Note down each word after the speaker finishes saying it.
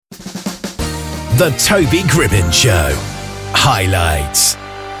The Toby Gribbin Show. Highlights.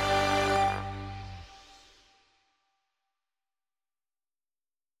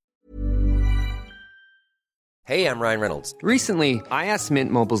 Hey, I'm Ryan Reynolds. Recently, I asked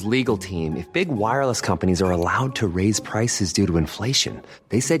Mint Mobile's legal team if big wireless companies are allowed to raise prices due to inflation.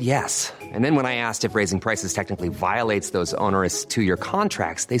 They said yes. And then when I asked if raising prices technically violates those onerous 2-year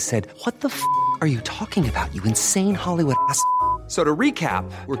contracts, they said, "What the f*** are you talking about, you insane Hollywood ass?" So to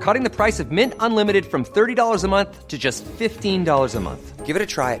recap, we're cutting the price of Mint Unlimited from $30 a month to just $15 a month. Give it a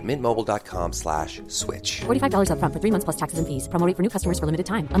try at mintmobile.com/switch. $45 up front for 3 months plus taxes and fees. Promo rate for new customers for limited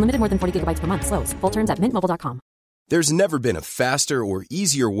time. Unlimited more than 40 gigabytes per month. Slows full terms at mintmobile.com. There's never been a faster or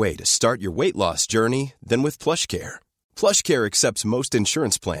easier way to start your weight loss journey than with PlushCare. PlushCare accepts most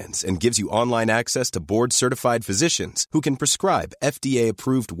insurance plans and gives you online access to board-certified physicians who can prescribe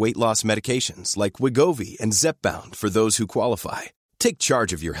FDA-approved weight loss medications like Wegovy and Zepbound for those who qualify. Take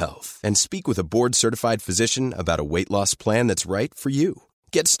charge of your health and speak with a board-certified physician about a weight loss plan that's right for you.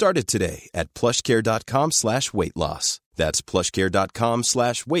 Get started today at plushcare.com/weight loss. That's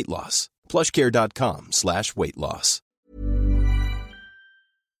plushcare.com/weight loss. plushcare.com/weight loss.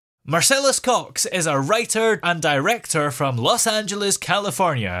 Marcellus Cox is a writer and director from Los Angeles,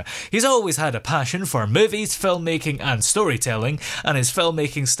 California. He's always had a passion for movies, filmmaking and storytelling, and his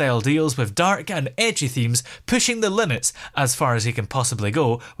filmmaking style deals with dark and edgy themes, pushing the limits as far as he can possibly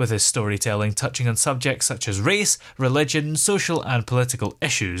go with his storytelling, touching on subjects such as race, religion, social and political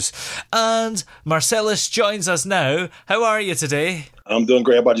issues. And Marcellus joins us now. How are you today? I'm doing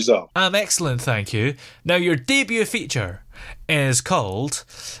great. How about yourself? I'm excellent, thank you. Now, your debut feature is called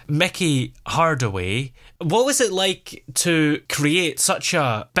Mickey Hardaway. What was it like to create such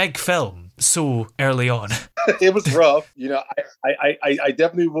a big film so early on? It was rough. You know, I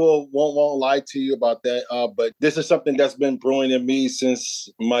definitely won't lie to you about that. But this is something that's been brewing in me since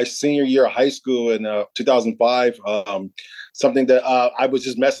my senior year of high school in 2005. Something that I was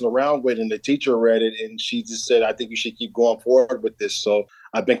just messing around with, and the teacher read it, and she just said, "I think you should keep going forward with this." So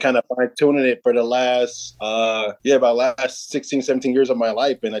I've been kind of fine-tuning it for the last 16, 17 years of my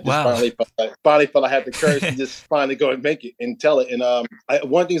life. And I just finally felt I had the courage to just finally go and make it and tell it. And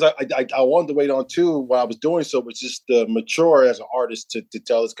one of the things I wanted to wait on too while I was doing so was just to mature as an artist to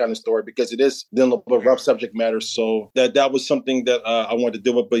tell this kind of story, because it is dealing with rough subject matter. So that was something that I wanted to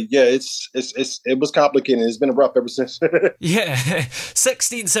do with. But yeah, it was complicated. It's been rough ever since. Yeah,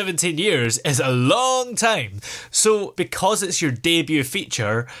 16, 17 years is a long time. So because it's your debut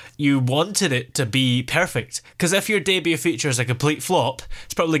feature, you wanted it to be perfect. Because if your debut feature is a complete flop,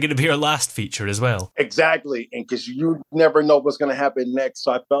 it's probably going to be your last feature as well. Exactly. And because you never know what's going to happen next.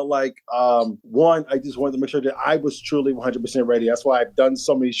 So I felt like, one, I just wanted to make sure that I was truly 100% ready. That's why I've done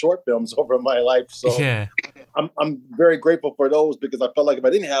so many short films over my life. So yeah. I'm very grateful for those, because I felt like if I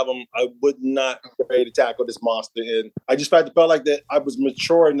didn't have them, I would not be ready to tackle this monster. And I just felt like that I was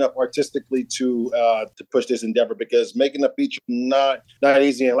mature enough artistically to push this endeavor, because making a feature not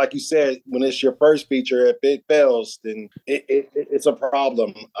easy. And like you said, when it's your first feature, if it fails, then it's a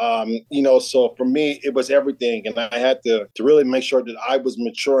problem. So for me, it was everything, and I had to really make sure that I was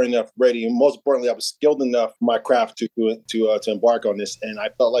mature enough, ready, and most importantly, I was skilled enough in my craft to embark on this. And I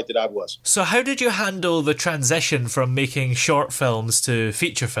felt like that I was. So how did you handle the transition from making short films to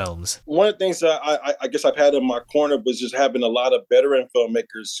feature films? One of the things that I guess I've had in my corner was just having a lot of veteran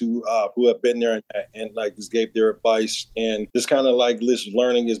filmmakers who have been there and like just gave their advice, and just kind of like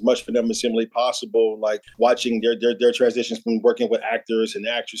learning as much for them as seemingly possible, like watching their transitions from working with actors and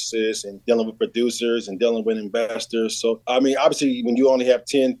actresses and dealing with producers and dealing with investors. So, I mean, obviously, when you only have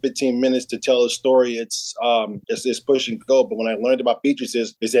 10, 15 minutes to tell a story, it's push and go. But when I learned about features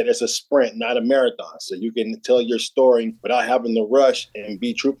is that it's a sprint, not a marathon. So you can tell your story without having to rush and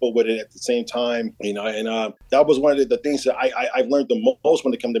be truthful with it at the same time. And that was one of the things that I've learned the most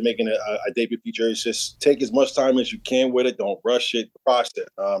when it comes to making a debut feature. Is just take as much time as you can with it. Don't rush it. Process it.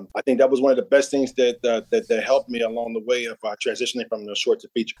 I think that was one of the best things that helped me along the way of transitioning from the short to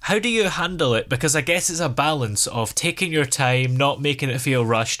feature. How do you handle it? Because I guess it's a balance of taking your time, not making it feel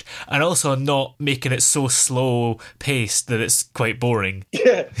rushed, and also not making it so slow paced that it's quite boring.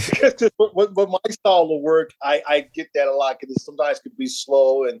 Yeah, because with my style of work, I get that a lot, because it sometimes could be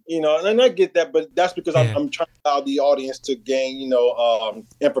slow, and I get that, but that's because I'm trying to allow the audience to gain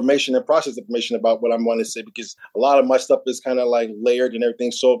information and process information about what I'm wanting to say, because a lot of my stuff is kind of like layered layered and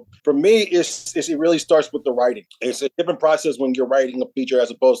everything. So for me, it really starts with the writing. It's a different process when you're writing a feature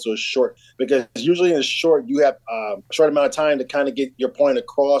as opposed to a short, because usually in a short, you have a short amount of time to kind of get your point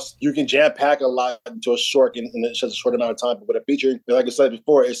across. You can jam pack a lot into a short in just a short amount of time. But with a feature, like I said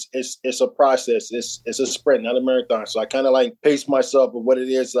before, it's a process. It's a sprint, not a marathon. So I kind of like pace myself with what it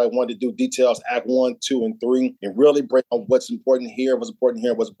is that I want to do, details, act 1, 2, and 3, and really break on what's important here, what's important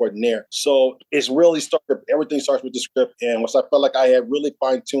here, what's important there. So it's really everything starts with the script. And once I felt like I had really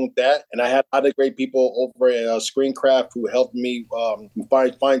fine-tuned that, and I had other great people over at Screencraft who helped me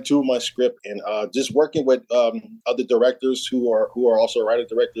fine-tune my script, and just working with other directors who are also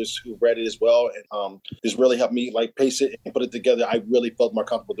writer-directors who read it as well, and just really helped me like pace it and put it together. I really felt more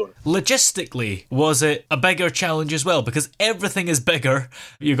comfortable doing it. Logistically, was it a bigger challenge as well? Because everything is bigger.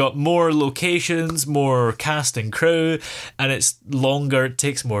 You got more locations, more cast and crew, and it's longer, it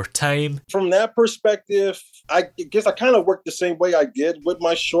takes more time. From that perspective, I guess I kind of worked the same way I did with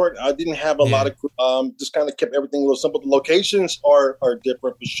my short. I didn't have a lot of, just kind of kept everything a little simple. The locations are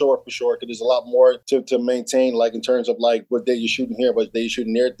different for sure, because there's a lot more to maintain, like in terms of like what day you're shooting here, what day you're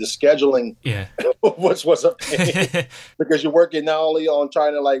shooting there. The scheduling was a pain because you're working not only on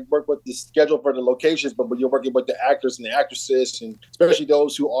trying to like work with the schedule for the locations, but when you're working with the actors and the actresses, and especially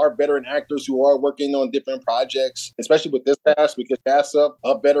those who are veteran actors who are working on different projects, especially with this cast, because cast of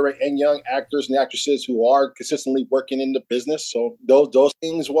veteran and young actors and actresses who are consistently working in the business. So those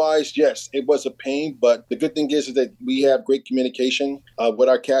things wise, yes, it was a pain, but the good thing is that we have great communication with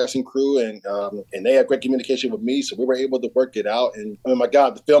our cast and crew, and they have great communication with me, so we were able to work it out. And oh my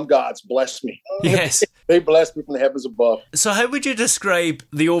God, the film gods blessed me. Yes. They blessed me from the heavens above. So how would you describe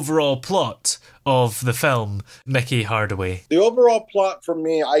the overall plot of the film, Mickey Hardaway? The overall plot for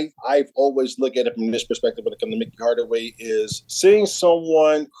me, I've always looked at it from this perspective when it comes to Mickey Hardaway, is seeing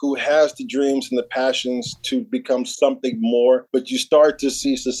someone who has the dreams and the passions to become something more, but you start to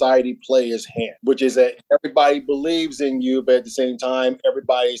see society play his hand, which is that everybody believes in you, but at the same time,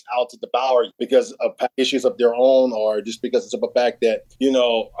 everybody's out to devour you because of issues of their own, or just because it's of a fact that,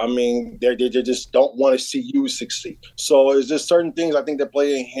 they just don't want to see you succeed. So it's just certain things I think that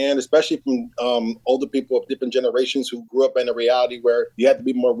play in hand, especially from older people of different generations who grew up in a reality where you have to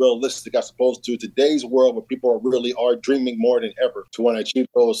be more realistic as opposed to today's world where people really are dreaming more than ever to want to achieve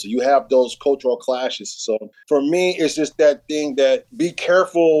those. So you have those cultural clashes. So for me, it's just that thing that be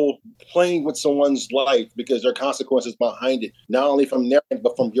careful playing with someone's life because there are consequences behind it, not only from their end,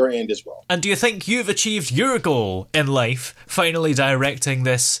 but from your end as well. And do you think you've achieved your goal in life, finally directing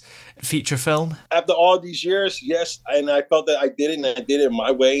this feature film? After all these years, yes, and I felt that I did it, and I did it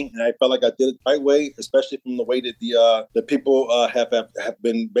my way, and I felt like I did it the right way, especially from the way that the people have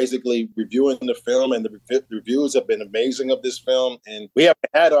been basically reviewing the film, and the reviews have been amazing of this film. And we haven't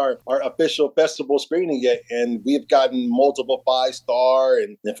had our official festival screening yet, and we've gotten multiple 5-star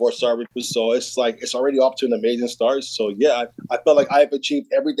and 4-star reviews. So it's like it's already off to an amazing start. So yeah, I felt like I've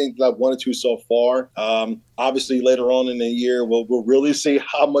achieved everything that I wanted to so far. Obviously, later on in the year, we'll really see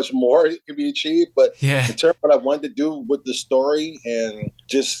how much more it can be achieved. But in terms of what I wanted to do with the story and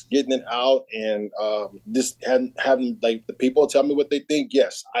just getting it out and just having like the people tell me what they think,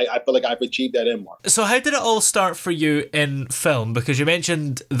 yes, I feel like I've achieved that end mark. So how did it all start for you in film? Because you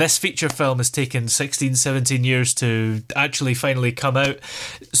mentioned this feature film has taken 16, 17 years to actually finally come out.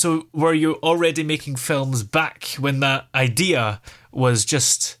 So were you already making films back when that idea was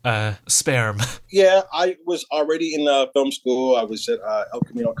just sperm? Yeah, I was already in film school. I was at El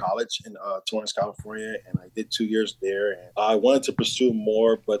Camino College in Torrance, California, and I did 2 years there. And I wanted to pursue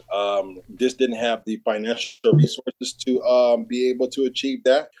more, but just didn't have the financial resources to be able to achieve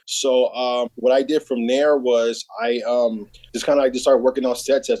that. So what I did from there was I just started working on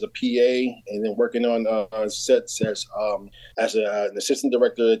sets as a PA, and then working on sets as an assistant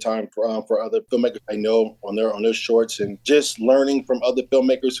director at the time for other filmmakers I know on their shorts, and just learning from other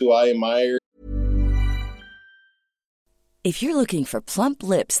filmmakers who I admire. If you're looking for plump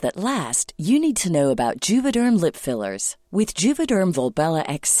lips that last, you need to know about Juvederm lip fillers. With Juvederm Volbella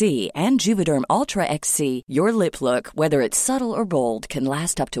XC and Juvederm Ultra XC, your lip look, whether it's subtle or bold, can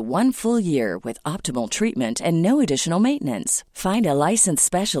last up to 1 full year with optimal treatment and no additional maintenance. Find a licensed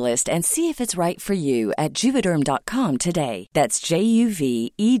specialist and see if it's right for you at Juvederm.com today. That's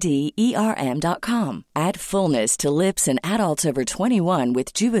JUVEDERM.com. Add fullness to lips in adults over 21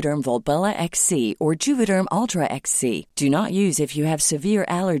 with Juvederm Volbella XC or Juvederm Ultra XC. Do not use if you have severe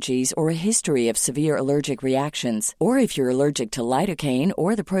allergies or a history of severe allergic reactions, or if you're you're allergic to lidocaine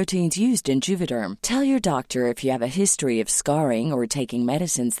or the proteins used in Juvederm. Tell your doctor if you have a history of scarring or taking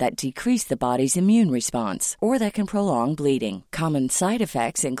medicines that decrease the body's immune response or that can prolong bleeding. Common side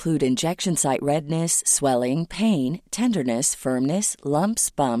effects include injection site redness, swelling, pain, tenderness, firmness, lumps,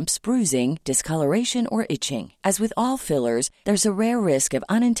 bumps, bruising, discoloration, or itching. As with all fillers, there's a rare risk of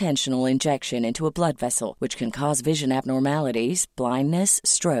unintentional injection into a blood vessel, which can cause vision abnormalities, blindness,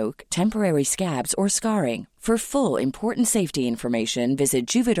 stroke, temporary scabs, or scarring. For full, important safety information, visit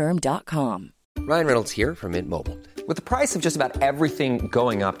Juvederm.com. Ryan Reynolds here from Mint Mobile. With the price of just about everything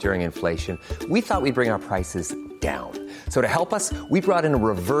going up during inflation, we thought we'd bring our prices down. So to help us, we brought in a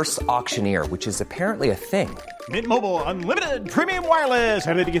reverse auctioneer, which is apparently a thing. Mint Mobile Unlimited Premium Wireless.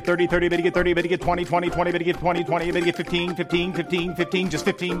 How to get 30, 30, bit to get 30, bit to get 20, 20, 20, bit to get 20, 20, bit to get 15, 15, 15, 15, just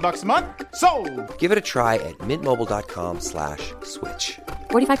 $15 a month? Sold! Give it a try at mintmobile.com/switch.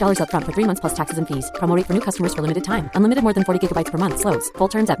 $45 up front for 3 months plus taxes and fees. Promo rate for new customers for limited time. Unlimited more than 40 gigabytes per month. Slows full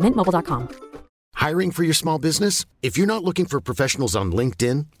terms at mintmobile.com. Hiring for your small business? If you're not looking for professionals on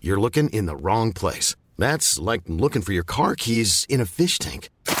LinkedIn, you're looking in the wrong place. That's like looking for your car keys in a fish tank.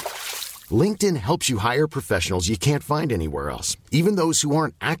 LinkedIn helps you hire professionals you can't find anywhere else, even those who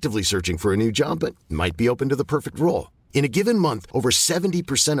aren't actively searching for a new job but might be open to the perfect role. In a given month, over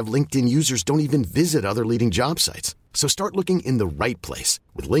 70% of LinkedIn users don't even visit other leading job sites. So start looking in the right place.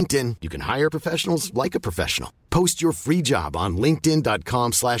 With LinkedIn, you can hire professionals like a professional. Post your free job on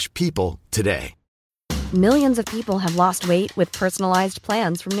linkedin.com/people today. Millions of people have lost weight with personalized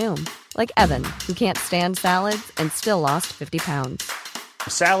plans from Noom. Like Evan, who can't stand salads and still lost 50 pounds.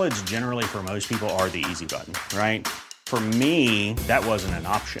 Salads generally for most people are the easy button, right? For me, that wasn't an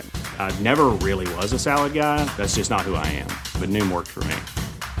option. I never really was a salad guy. That's just not who I am. But Noom worked for me.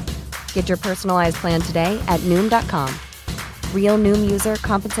 Get your personalized plan today at Noom.com. Real Noom user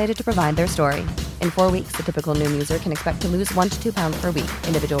compensated to provide their story. In 4 weeks, the typical Noom user can expect to lose 1 to 2 pounds per week.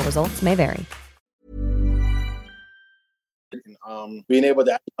 Individual results may vary. Being able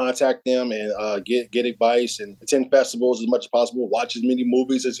to contact them and get advice and attend festivals as much as possible, watch as many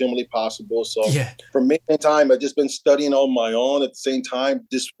movies as humanly possible. So for me, in time, I've just been studying on my own at the same time,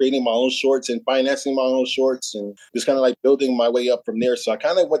 just creating my own shorts and financing my own shorts and just kind of like building my way up from there. So I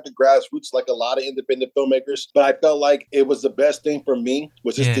kind of went to grassroots like a lot of independent filmmakers, but I felt like it was the best thing for me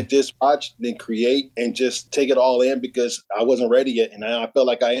was just to just watch and create and just take it all in because I wasn't ready yet. And I felt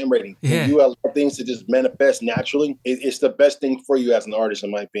like I am ready. When you allow things to just manifest naturally, it's the best thing for you as an artist,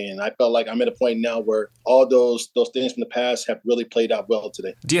 in my opinion. I felt like I'm at a point now where all those things from the past have really played out well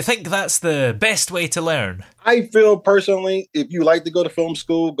today. Do you think that's the best way to learn? I feel personally, if you like to go to film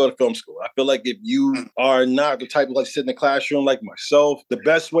school, go to film school. I feel like if you are not the type of like sit in the classroom like myself, the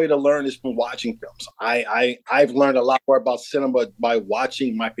best way to learn is from watching films. I've learned a lot more about cinema by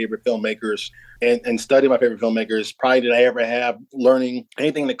watching my favorite filmmakers and studying my favorite filmmakers probably than I ever have learning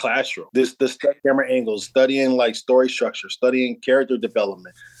anything in the classroom. The camera angles, studying like story structure, studying character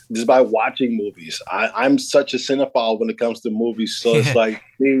development, just by watching movies. I'm such a cinephile when it comes to movies. So it's like,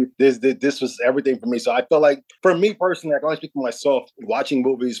 this was everything for me. So I feel like for me personally, I can only speak for myself, watching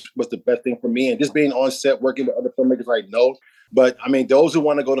movies was the best thing for me. And just being on set, working with other filmmakers I know. But I mean, those who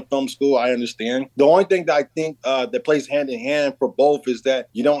want to go to film school, I understand. The only thing that I think that plays hand in hand for both is that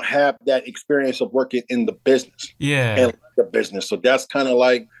you don't have that experience of working in the business. And the business. So that's kind of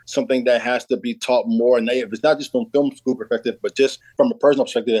like something that has to be taught more. And it's not just from film school perspective, but just from a personal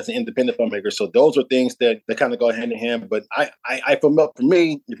perspective as an independent filmmaker. So those are things that kind of go hand in hand. But I for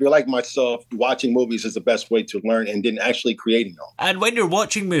me, if you're like myself, watching movies is the best way to learn and then actually creating them. And when you're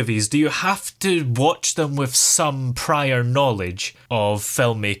watching movies, do you have to watch them with some prior knowledge of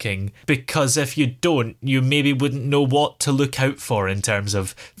filmmaking? Because if you don't, you maybe wouldn't know what to look out for in terms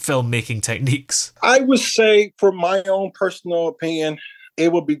of filmmaking techniques. I would say, for my own personal opinion,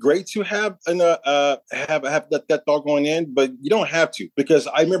 it would be great to have that thought going in, but you don't have to, because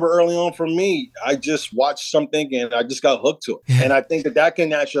I remember early on for me, I just watched something and I just got hooked to it. And I think that can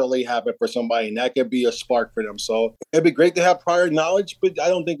naturally happen for somebody, and that could be a spark for them. So it'd be great to have prior knowledge, but I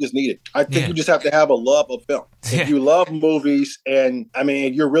don't think it's needed. I think you just have to have a love of film. If you love movies, and I mean,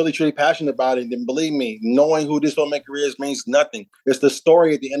 if you're really truly passionate about it, then believe me, knowing who this filmmaker is means nothing. It's the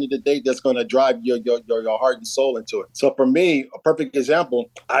story at the end of the day that's going to drive your heart and soul into it. So for me, a perfect example,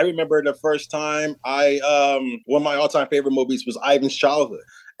 I remember the first time one of my all-time favorite movies was Ivan's Childhood.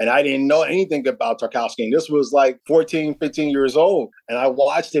 And I didn't know anything about Tarkovsky. And this was like 14, 15 years old. And I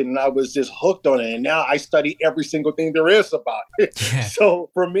watched it and I was just hooked on it. And now I study every single thing there is about it. So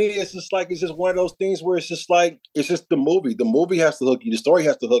for me, it's just one of those things where it's just the movie. The movie has to hook you. The story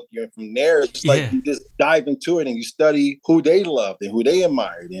has to hook you. And from there, it's like you just dive into it and you study who they loved and who they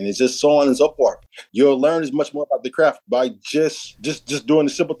admired. And it's just so on and so forth. you'll learn as much more about the craft by just doing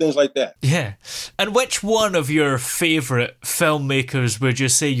the simple things like that. Yeah. And which one of your favourite filmmakers would you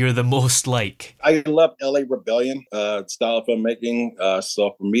say you're the most like? I love LA Rebellion style of filmmaking.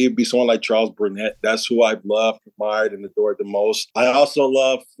 So for me, it'd be someone like Charles Burnett. That's who I've loved, admired, and adored the most. I also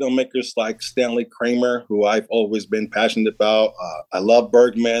love filmmakers like Stanley Kramer, who I've always been passionate about. I love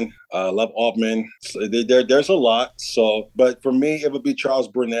Bergman. I love Altman. So there's a lot. So, but for me, it would be Charles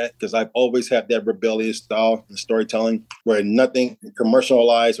Burnett, because I've always had that rebellious style in storytelling where nothing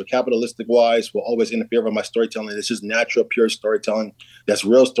commercialized or capitalistic wise will always interfere with my storytelling. It's just natural, pure storytelling. That's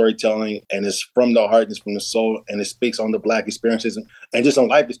real storytelling, and it's from the heart, and it's from the soul, and it speaks on the Black experiences and just on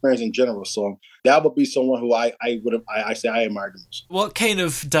life experience in general. So that would be someone who I say I admire the most. What kind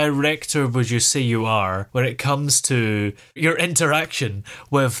of director would you say you are when it comes to your interaction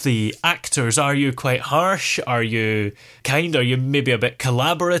with the actors? Are you quite harsh? Are you kind? Are you maybe a bit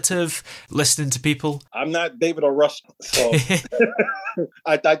collaborative, listening to people? I'm not David or Russell, so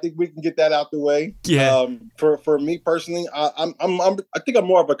I think we can get that out the way. Yeah. For me personally, I think I'm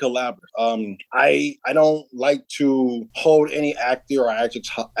more of a collaborator. I don't like to hold any actor or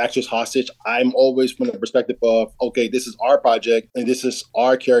actress hostage. I'm always from the perspective of, okay, this is our project and this is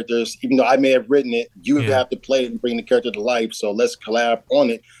our characters. Even though I may have written it, you have to play it and bring the character to life. So let's collab on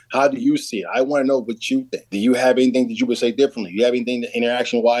it. How do you see it? I want to know what you think. Do you have anything that you would say differently? Do you have anything that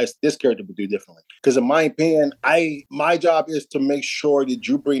interaction-wise this character would do differently? Because in my opinion, my job is to make sure that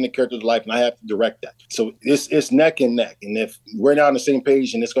you bring the character to life, and I have to direct that. So it's neck and neck. And if we're not on the same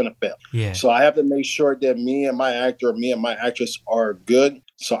page, then it's going to fail. Yeah. So I have to make sure that me and my actor, or me and my actress are good.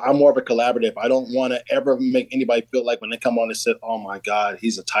 So I'm more of a collaborative. I don't want to ever make anybody feel like when they come on and say, oh my God,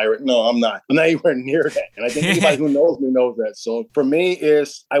 he's a tyrant. No, I'm not. I'm not anywhere near that. And I think anybody who knows me knows that. So for me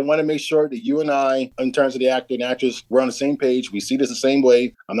is I want to make sure that you and I, in terms of the actor and actress, we're on the same page. We see this the same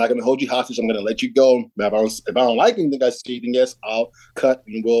way. I'm not going to hold you hostage. I'm going to let you go. But if I don't like anything I see, then yes, I'll cut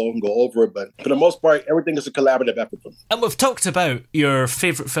and we'll go over it. But for the most part, everything is a collaborative effort for me. And we've talked about your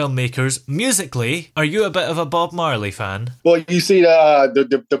favourite filmmakers. Musically, are you a bit of a Bob Marley fan? Well, you see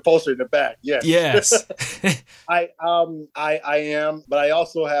the poster in the back. Yes. Yes. I am, but I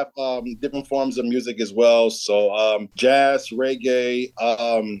also have different forms of music as well. So jazz, reggae,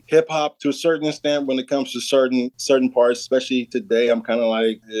 hip hop to a certain extent when it comes to certain parts, especially today. I'm kind of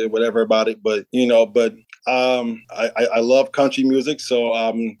like whatever about it, but I love country music.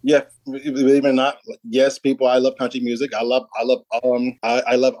 So yeah, believe it or not, yes, people, I love country music. I love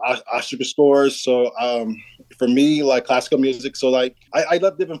Oscar scores. So for me, like classical music. So like I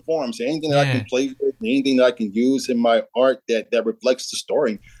love different forms. Anything that I can play with, anything that I can use in my art that reflects the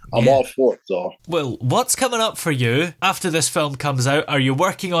story, I'm all for it. So, well, what's coming up for you after this film comes out? Are you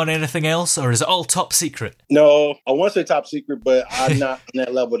working on anything else, or is it all top secret? No, I want to say top secret, but I'm not on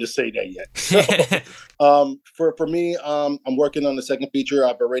that level to say that yet. So, for me, I'm working on the second feature.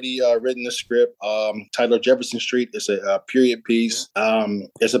 I've already written the script titled Jefferson Street. It's a period piece.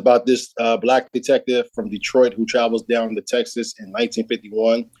 It's about this Black detective from Detroit who travels down to Texas in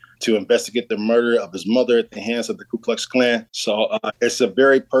 1951 to investigate the murder of his mother at the hands of the Ku Klux Klan. So it's a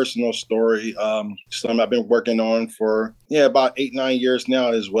very personal story. Something I've been working on for about 8-9 years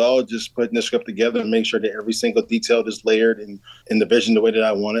now as well, just putting the script together and make sure that every single detail is layered in the vision the way that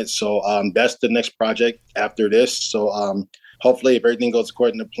I want it. So that's the next project after this. So hopefully, if everything goes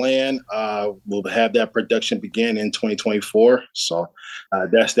according to plan, we'll have that production begin in 2024. So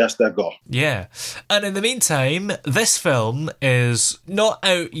that's the goal. Yeah. And in the meantime, this film is not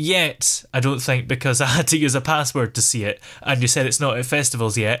out yet, I don't think, because I had to use a password to see it. And you said it's not at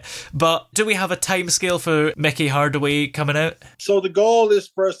festivals yet. But do we have a timescale for Mickey Hardaway coming out? So the goal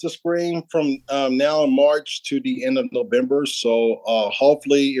is for us to screen from now in March to the end of November. So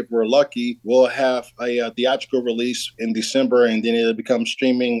hopefully, if we're lucky, we'll have a theatrical release in December, and then it'll become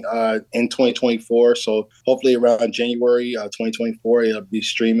streaming in 2024. So hopefully around January 2024, it'll be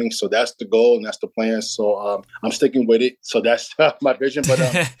streaming. So that's the goal and that's the plan. So I'm sticking with it. So that's my vision.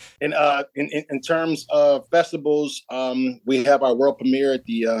 But in terms of festivals, we have our world premiere at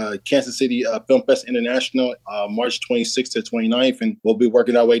the Kansas City Film Fest International, March 26th to 29th, and we'll be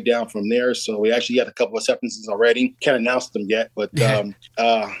working our way down from there. So we actually had a couple of acceptances already. Can't announce them yet, but yeah,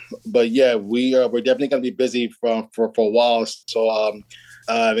 we're definitely going to be busy for a while. So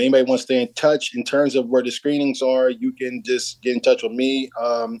if anybody wants to stay in touch in terms of where the screenings are, you can just get in touch with me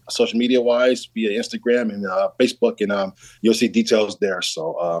social media wise via Instagram and Facebook, and you'll see details there.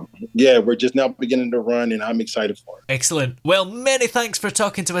 So yeah, we're just now beginning to run, and I'm excited for it. Excellent. Well, many thanks for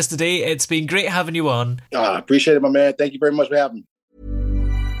talking to us today. It's been great having you on. I appreciate it, my man. Thank you very much for having me.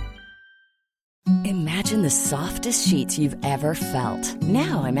 Imagine the softest sheets you've ever felt.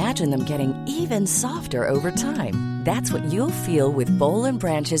 Now imagine them getting even softer over time. That's what you'll feel with Boll &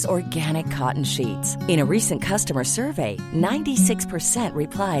 Branch's organic cotton sheets. In a recent customer survey, 96%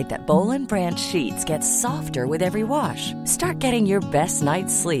 replied that Boll & Branch sheets get softer with every wash. Start getting your best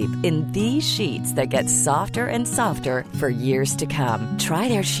night's sleep in these sheets that get softer and softer for years to come. Try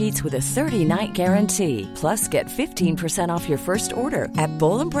their sheets with a 30-night guarantee. Plus, get 15% off your first order at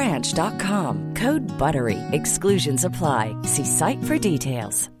bollandbranch.com. Code BUTTERY. Exclusions apply. See site for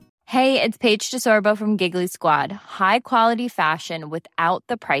details. Hey, it's Paige DeSorbo from Giggly Squad. High quality fashion without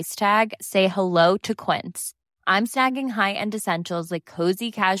the price tag. Say hello to Quince. I'm snagging high-end essentials like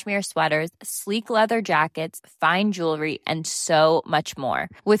cozy cashmere sweaters, sleek leather jackets, fine jewelry, and so much more.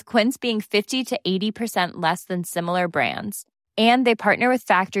 With Quince being 50 to 80% less than similar brands. And they partner with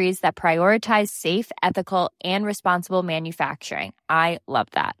factories that prioritize safe, ethical, and responsible manufacturing. I love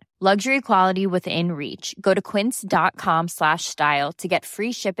that. Luxury quality within reach. Go to quince.com/style to get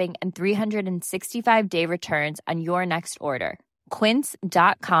free shipping and 365-day returns on your next order.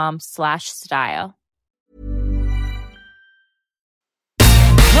 Quince.com/style. Oh,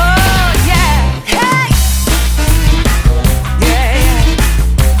 yeah. Hey! Yeah, yeah.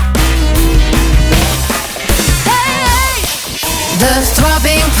 Hey! The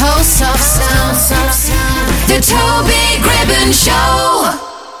throbbing pulse of sound. The Toby Gribbon Show.